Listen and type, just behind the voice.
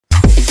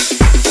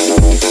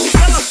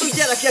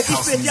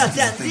Mindenkinek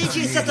ismételten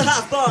DJ.Sz3t a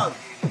házban!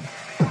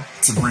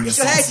 És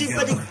a helyszín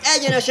pedig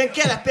egyenesen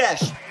Kerepes!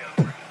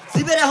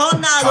 Czibere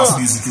Hannának!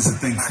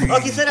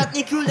 Aki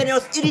szeretné küldeni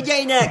az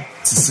irigyeinek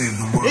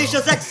és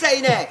az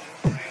exeinek!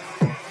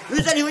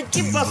 Üzeni, hogy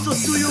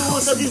kibaszottul jó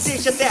volt az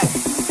ízlésetek!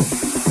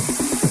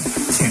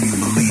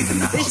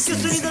 És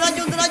köszöni,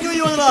 de nagyon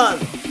jól van!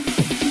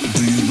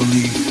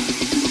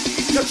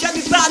 Csak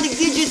semmi pánik,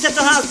 DJ.Sz3t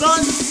a házban!